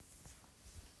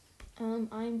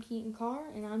I'm Keaton Carr,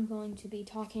 and I'm going to be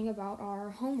talking about our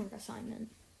homework assignment.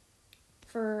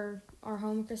 For our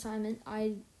homework assignment,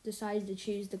 I decided to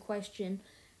choose the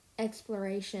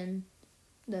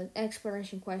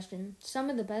exploration question. Some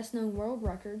of the best-known world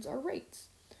records are rates.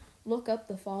 Look up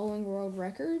the following world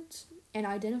records and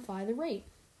identify the rate.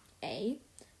 A,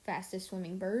 fastest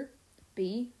swimming bird.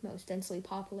 B, most densely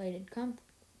populated country.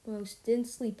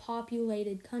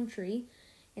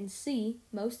 And C,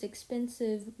 most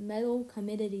expensive metal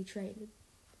commodity traded.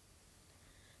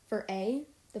 For A,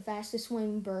 the fastest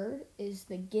swimming bird is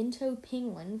the Ginto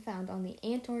penguin, found on the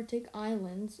Antarctic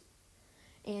islands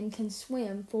and can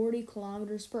swim 40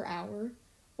 kilometers per hour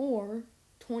or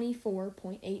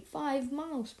 24.85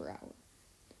 miles per hour.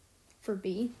 For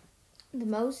B, the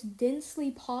most densely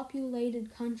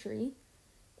populated country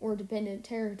or dependent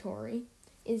territory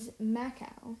is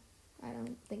Macau. I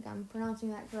don't think I'm pronouncing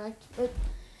that correct, but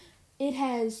it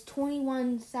has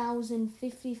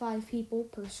 21,055 people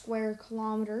per square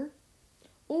kilometer,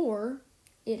 or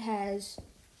it has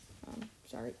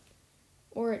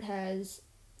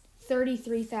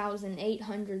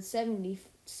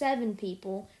 33,877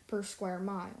 people per square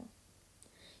mile.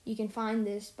 You can find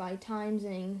this by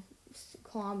timesing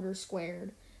kilometers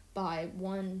squared by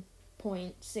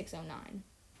 1.609.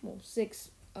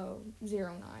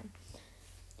 6009.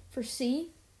 For C,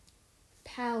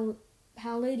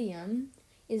 palladium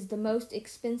is the most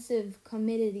expensive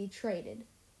metal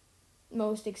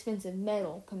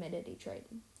commodity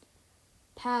traded.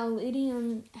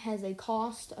 Palladium has a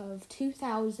cost of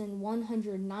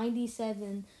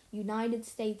 2,197 United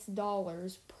States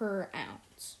dollars per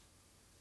ounce.